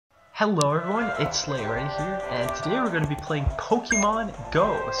Hello everyone, it's SlayerEddy here, and today we're going to be playing Pokemon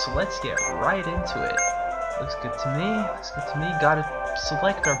Go, so let's get right into it. Looks good to me, Gotta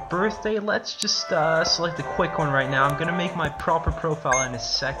select our birthday. Let's just select a quick one right now. I'm going to make my proper profile in a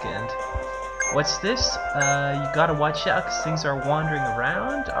second. What's this? You gotta watch out because things are wandering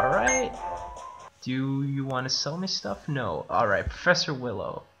around, alright? Do you want to sell me stuff? No. Alright, Professor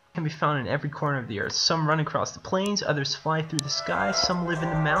Willow. Can be found in every corner of the earth. Some run across the plains, others fly through the sky, some live in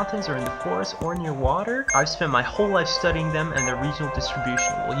the mountains or in the forest or near water. I've spent my whole life studying them and their regional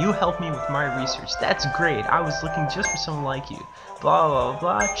distribution. Will you help me with my research? That's great. I was looking just for someone like you. Blah blah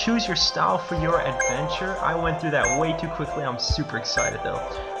blah. Choose your style for your adventure. I went through that way too quickly. I'm super excited though.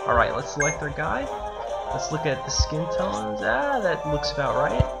 Alright, let's select our guy. Let's look at the skin tones. That looks about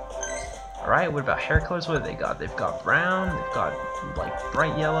right. Alright, what about hair colors? What do they got? They've got brown, they've got like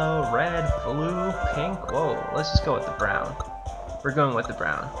bright yellow, red, blue, pink. Whoa, let's just go with the brown. We're going with the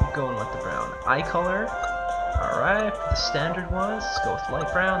brown. Eye color. Alright, the standard ones. Let's go with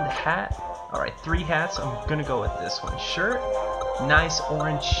light brown. The hat. Alright, 3 hats. I'm gonna go with this one. Shirt. Nice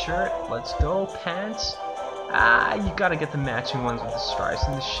orange shirt. Let's go. Pants. You gotta get the matching ones with the stripes.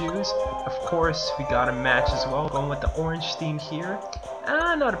 And the shoes, of course, we gotta match as well. Going with the orange theme here.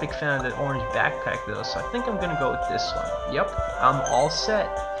 I'm not a big fan of the orange backpack though, so I think I'm gonna go with this one. Yep, I'm all set.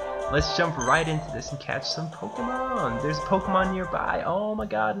 Let's jump right into this and catch some Pokemon. There's a Pokemon nearby. Oh my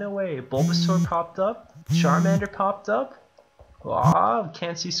god, no way. Bulbasaur popped up. Charmander popped up. Wow,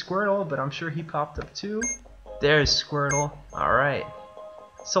 can't see Squirtle, but I'm sure he popped up too. There's Squirtle. Alright.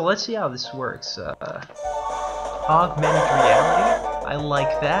 So let's see how this works. Augmented reality. I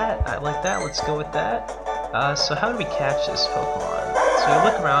like that. Let's go with that. So how do we catch this Pokemon? So you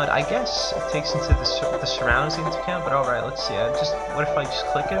look around. I guess it takes into the surroundings into account, but alright, let's see. What if I just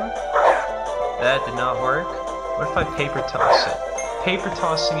click him? That did not work. What if I paper toss it? Paper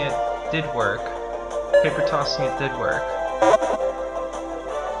tossing it did work.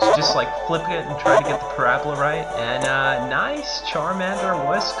 So just like flip it and try to get the parabola right. And nice, Charmander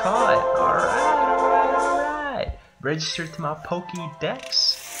was caught. Alright. Registered to my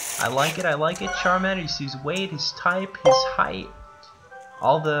Pokédex. I like it. Charmander, you see his weight, his type, his height,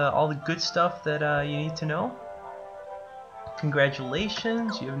 all the good stuff that you need to know.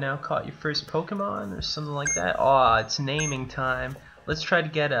 Congratulations, you have now caught your first Pokemon or something like that. Aw, it's naming time. Let's try to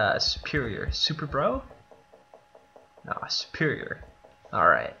get a Superior. Super Bro? Nah, Superior.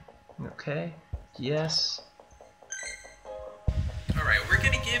 Alright. Okay. Yes. Alright, we're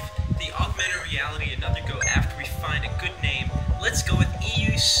gonna give the augmented reality another go after we find a good name. Let's go with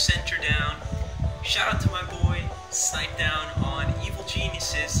EU Center Down. Shout out to my boy Snipe Down on Evil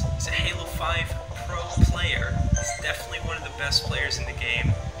Geniuses. He's a Halo 5 pro player. He's definitely one of the best players in the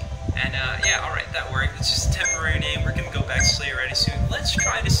game. And yeah, alright, that worked. It's just a temporary name. We're gonna go back to SlayerEddy soon. Let's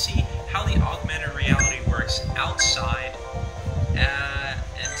try to see how the augmented reality works outside.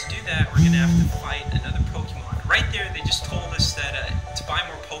 And to do that, we're gonna have to fight another Pokemon. Right there, they just told us that to buy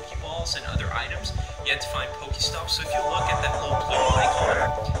more Pokeballs and other items, you have to find Pokestops. So if you look at that little blue icon,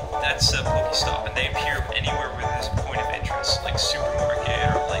 that's a Pokestop, and they appear anywhere where there's a point of interest, like a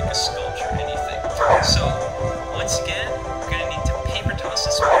supermarket or like a sculpture, anything. So once again, we're gonna need to paper toss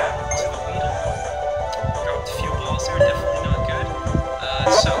this around to the Weedle. Dropped a few balls there, definitely not good.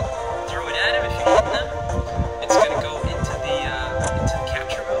 So throw it at him if you hit them. It's gonna go into the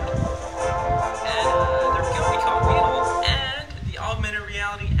capture mode. And there we go, we caught Weedle. And the augmented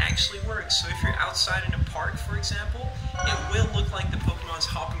reality actually works. So if you're outside in a park, for example, it will look like the Pokemon's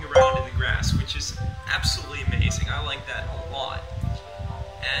hopping around in the grass, which is absolutely amazing. I like that a lot.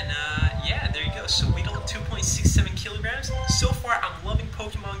 And yeah, there you go. So Weedle 2.67 kilograms. So far, I'm loving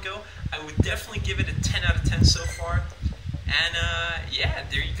Pokemon Go. I would definitely give it a 10 out of 10 so far. And yeah,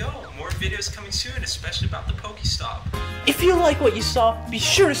 there you go. More videos coming soon, especially about the Pokestop. If you like what you saw, be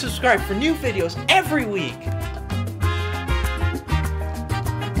sure to subscribe for new videos every week.